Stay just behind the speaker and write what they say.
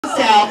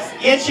else,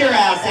 get your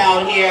ass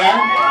out here.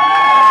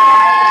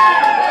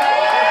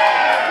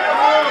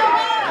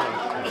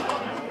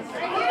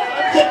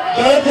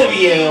 Both of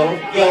you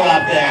go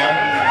up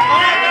there.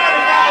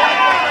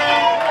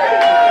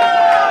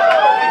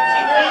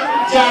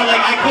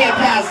 Darling, I can't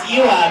pass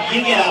you up.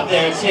 You get up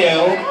there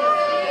too.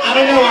 I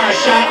don't know our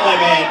shot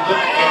limit.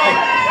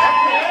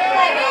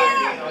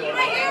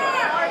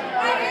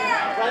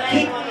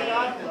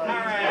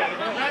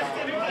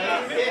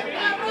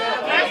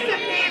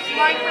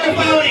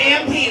 Microphone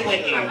and Pete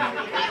with you.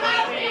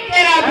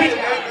 Get up here.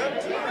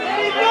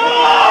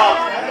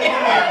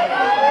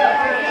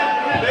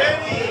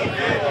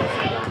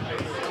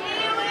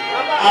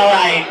 All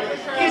right,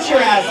 get your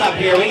ass up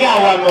here. We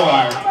got one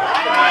more.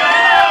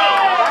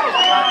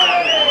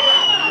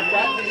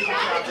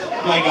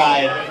 Oh my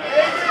God.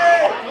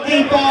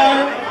 Deep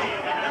bar.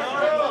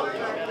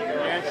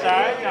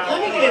 Let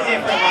me get a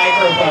different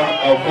microphone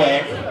real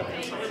quick.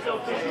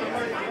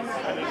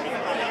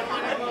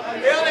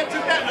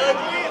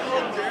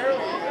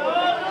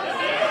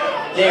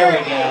 There we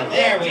go.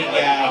 There we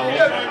go.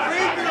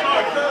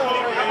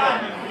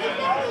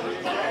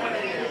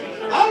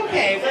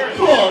 Okay,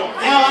 cool.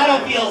 Now I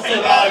don't feel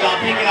so bad about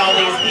picking all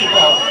these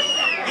people.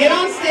 Get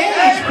on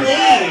stage,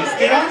 please.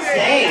 Get on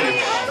stage.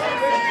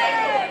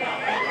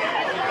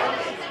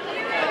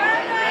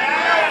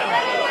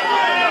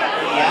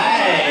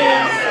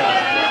 Yes.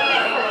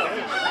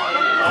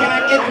 Can I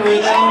get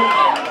through though?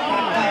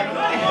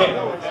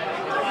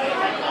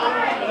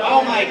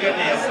 Oh my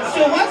goodness.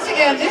 So once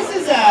again, this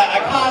is a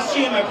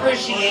costume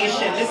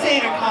appreciation. This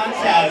ain't a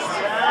contest.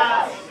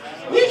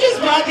 We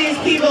just brought these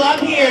people up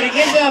here to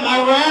give them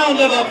a round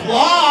of applause.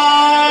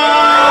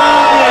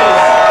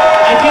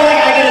 I feel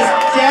like I gotta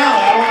sit down.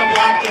 I don't want to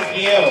block this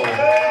view.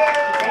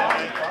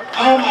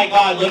 Oh my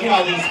God, look at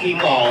all these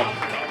people.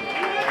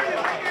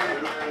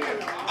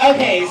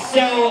 Okay,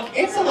 so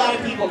it's a lot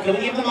of people. Can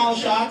we give them all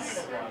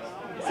shots?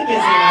 It's a busy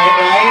night,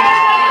 right?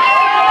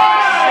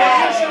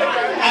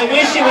 I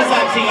wish it was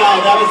up to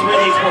y'all. That was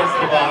really towards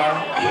the bar.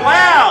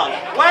 Wow!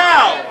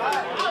 Wow!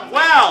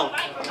 Wow!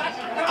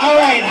 All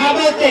right, how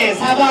about this?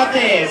 How about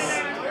this?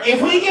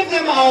 If we give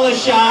them all a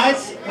shot,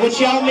 would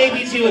y'all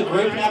maybe do a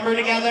group number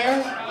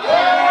together?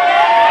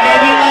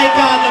 Maybe like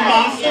the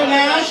Monster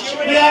Mash?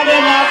 We all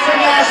know Monster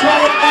Mash.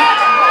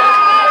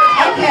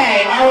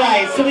 Okay, all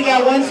right. So we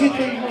got 1, 2, 3,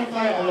 4,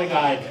 5. Oh my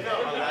God.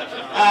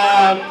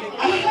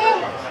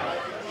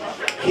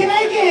 Can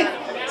I get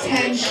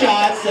 10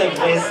 shots of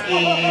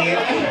whiskey?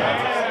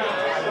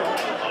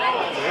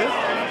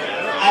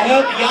 I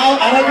hope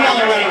y'all are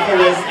ready for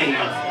whiskey.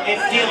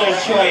 It's dealer's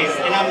choice,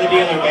 and I'm the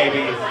dealer,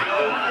 baby.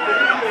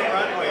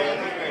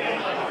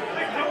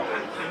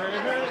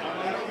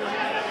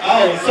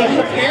 Oh, so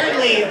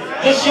apparently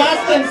the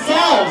shots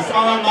themselves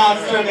are on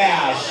Monster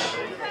Mash.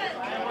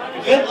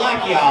 Good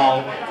luck,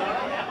 y'all.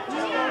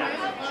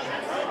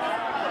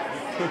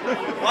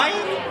 Why are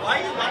you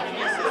laughing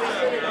at this?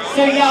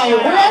 So y'all,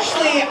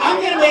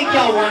 I'm gonna make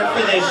y'all work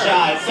for this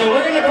shot. So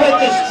we're gonna put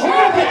the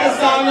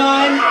song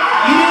on.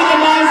 You do the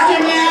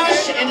Monster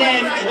Mash, and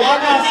then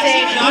walk off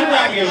stage and you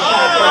grab your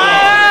shot for me.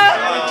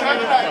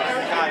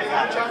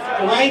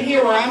 Right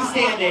here where I'm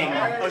standing,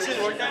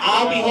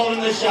 I'll be holding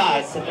the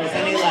shots if there's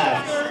any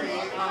left.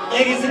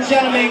 Ladies and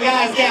gentlemen,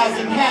 guys, gals,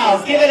 and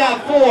pals, give it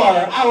up for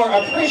our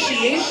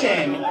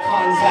appreciation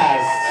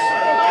contest.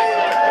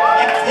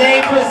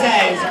 They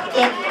present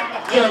the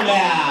Monster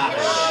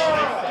Mash.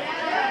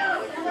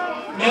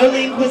 No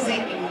lean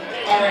cuisine.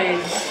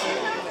 Orange.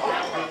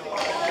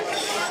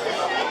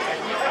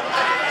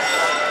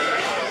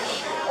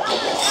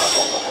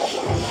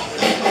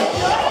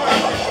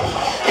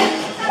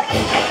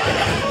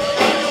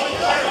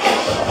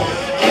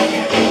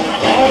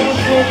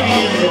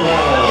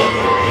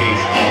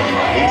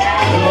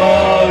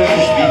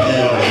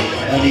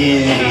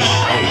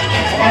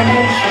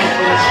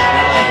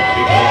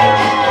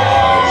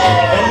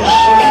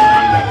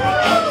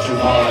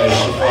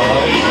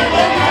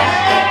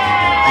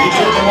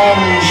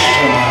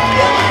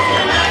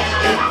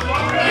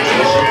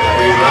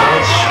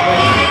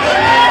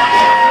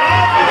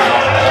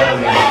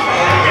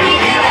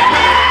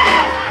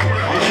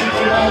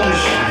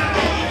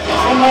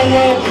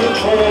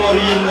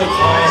 In the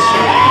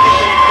classroom,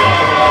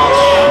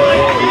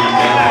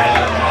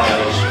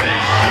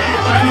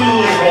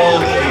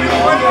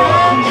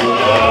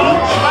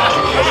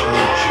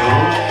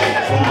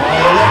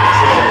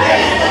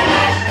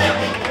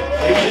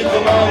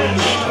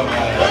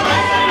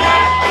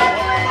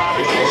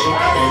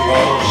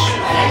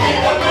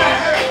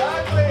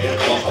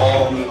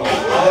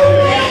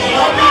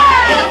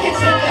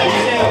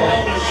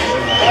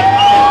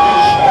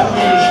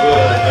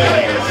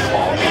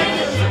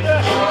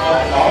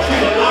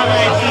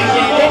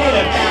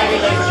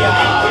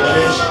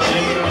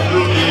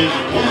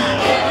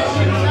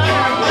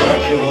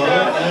 Dracula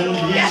and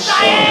his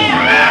son.